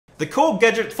The KORG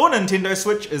Gadget for Nintendo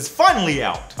Switch is finally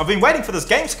out. I've been waiting for this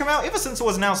game to come out ever since it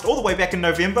was announced all the way back in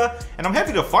November, and I'm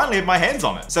happy to finally have my hands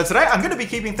on it. So today I'm going to be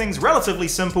keeping things relatively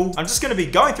simple. I'm just going to be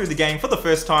going through the game for the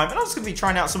first time, and I'm just going to be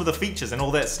trying out some of the features and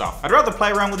all that stuff. I'd rather play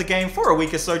around with the game for a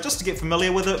week or so just to get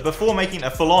familiar with it before making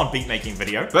a full-on beat making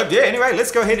video. But yeah, anyway,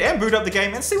 let's go ahead and boot up the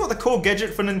game and see what the KORG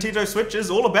Gadget for Nintendo Switch is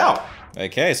all about.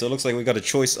 Okay, so it looks like we've got a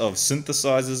choice of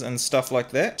synthesizers and stuff like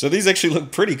that. So these actually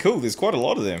look pretty cool. There's quite a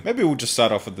lot of them. Maybe we'll just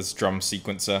start off with this drum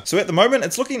sequencer. So at the moment,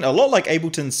 it's looking a lot like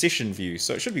Ableton's session view,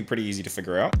 so it should be pretty easy to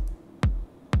figure out.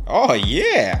 Oh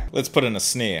yeah! Let's put in a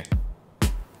snare.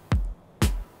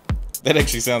 That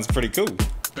actually sounds pretty cool.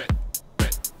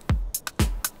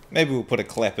 Maybe we'll put a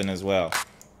clap in as well.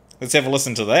 Let's have a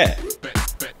listen to that.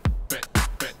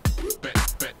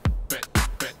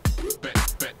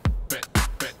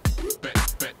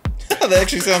 That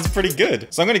actually sounds pretty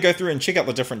good. So I'm going to go through and check out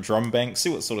the different drum banks, see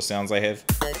what sort of sounds they have.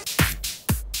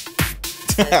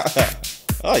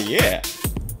 Oh yeah.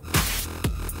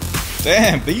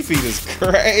 Damn, Beefeat is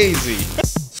crazy.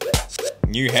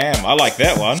 New ham, I like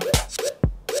that one.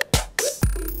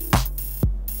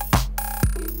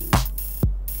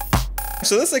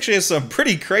 So this actually has some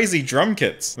pretty crazy drum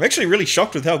kits. I'm actually really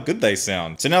shocked with how good they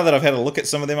sound. So now that I've had a look at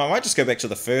some of them, I might just go back to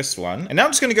the first one. And now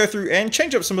I'm just going to go through and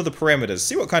change up some of the parameters,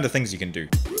 see what kind of things you can do.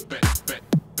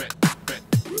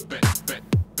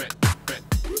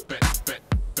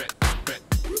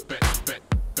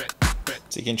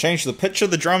 So you can change the pitch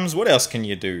of the drums. What else can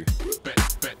you do?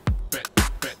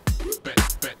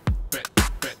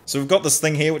 So we've got this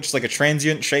thing here, which is like a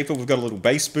transient shaper. We've got a little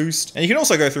bass boost. And you can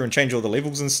also go through and change all the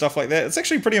levels and stuff like that. It's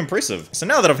actually pretty impressive. So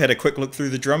now that I've had a quick look through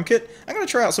the drum kit, I'm going to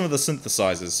try out some of the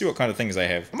synthesizers, see what kind of things they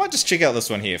have. I might just check out this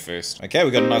one here first. Okay,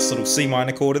 we've got a nice little C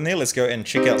minor chord in there. Let's go and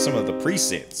check out some of the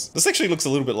presets. This actually looks a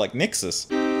little bit like Nexus.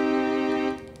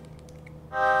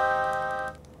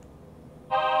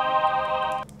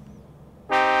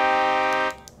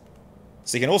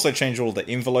 So you can also change all the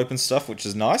envelope and stuff, which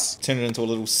is nice. Turn it into a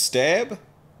little stab.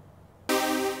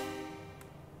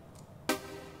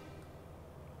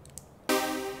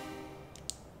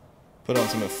 Put on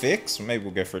some effects, maybe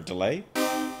we'll go for a delay.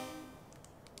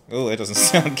 Oh, that doesn't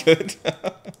sound good.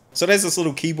 So there's this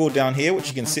little keyboard down here, which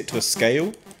you can set to a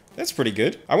scale. That's pretty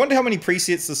good. I wonder how many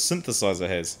presets this synthesizer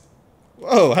has.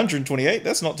 Whoa, 128,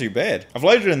 that's not too bad. I've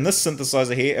loaded in this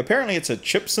synthesizer here. Apparently it's a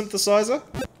chip synthesizer.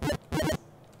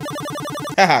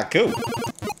 Haha, cool.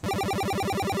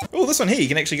 Oh, this one here, you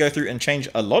can actually go through and change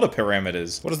a lot of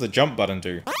parameters. What does the jump button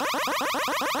do?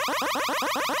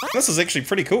 This is actually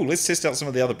pretty cool. Let's test out some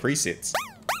of the other presets.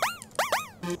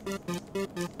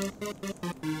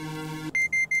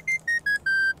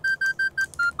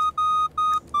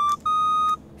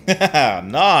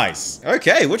 Nice!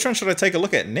 Okay, which one should I take a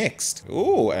look at next?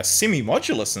 Ooh, a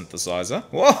semi-modular synthesizer.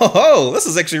 Whoa, this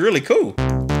is actually really cool.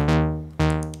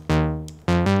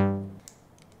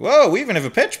 Whoa, we even have a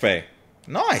patch bay.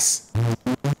 Nice!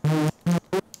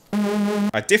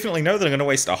 I definitely know that I'm going to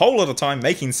waste a whole lot of time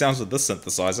making sounds with this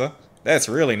synthesizer. That's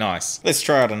really nice. Let's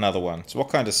try out another one. So what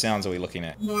kind of sounds are we looking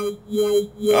at?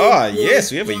 Ah, yes,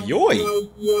 we have a yoy.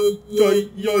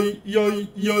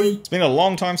 It's been a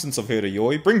long time since I've heard a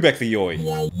yoy. Bring back the yoy.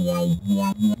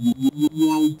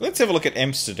 Let's have a look at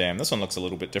Amsterdam. This one looks a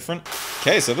little bit different.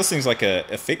 Okay, so this seems like a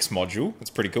effects module. That's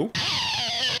pretty cool.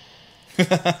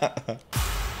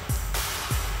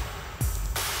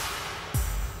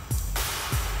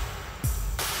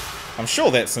 I'm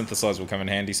sure that synthesizer will come in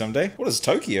handy someday. What is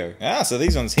Tokyo? Ah, so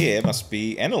these ones here must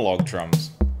be analog drums.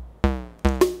 I'm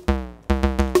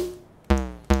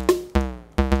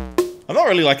not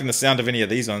really liking the sound of any of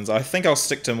these ones. I think I'll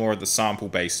stick to more of the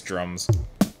sample-based drums.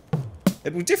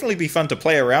 It will definitely be fun to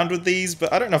play around with these,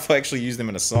 but I don't know if I actually use them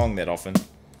in a song that often.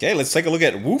 Okay, let's take a look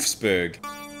at Wolfsburg.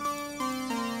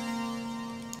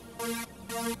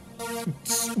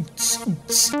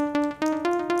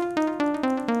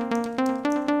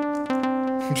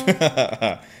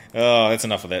 Oh, that's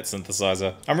enough of that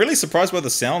synthesizer. I'm really surprised by the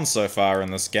sound so far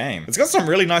in this game. It's got some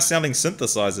really nice sounding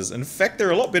synthesizers. In fact,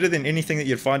 they're a lot better than anything that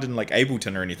you'd find in like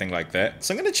Ableton or anything like that.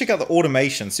 So I'm going to check out the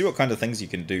automation, see what kind of things you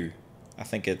can do. I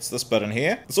think it's this button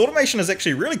here. This automation is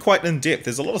actually really quite in depth.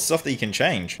 There's a lot of stuff that you can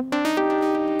change.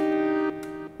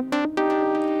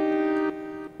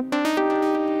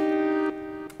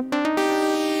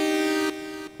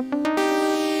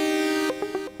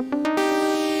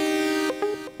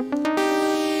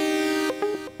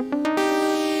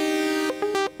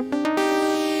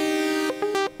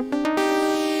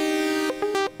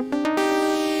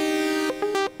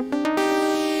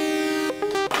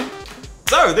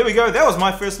 So there we go, that was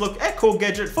my first look at KORG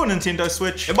Gadget for Nintendo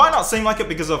Switch. It might not seem like it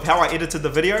because of how I edited the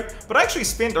video, but I actually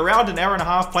spent around an hour and a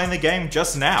half playing the game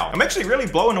just now. I'm actually really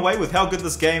blown away with how good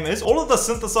this game is. All of the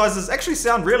synthesizers actually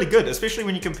sound really good, especially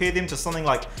when you compare them to something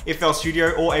like FL Studio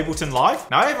or Ableton Live.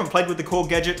 Now I haven't played with the KORG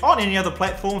Gadget on any other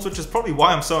platforms, which is probably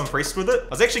why I'm so impressed with it. I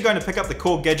was actually going to pick up the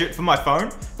KORG Gadget for my phone,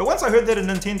 but once I heard that a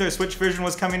Nintendo Switch version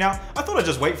was coming out, I thought I'd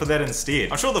just wait for that instead.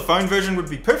 I'm sure the phone version would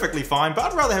be perfectly fine, but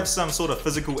I'd rather have some sort of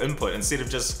physical input instead of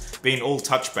just being all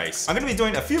touch-based. I'm going to be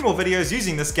doing a few more videos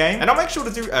using this game, and I'll make sure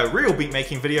to do a real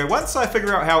beatmaking video once I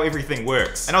figure out how everything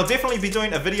works. And I'll definitely be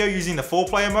doing a video using the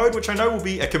 4-player mode, which I know will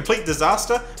be a complete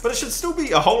disaster, but it should still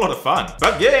be a whole lot of fun.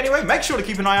 But yeah, anyway, make sure to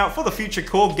keep an eye out for the future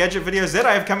KORG Gadget videos that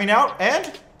I have coming out,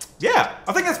 and yeah,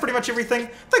 I think that's pretty much everything.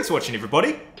 Thanks for watching,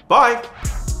 everybody. Bye!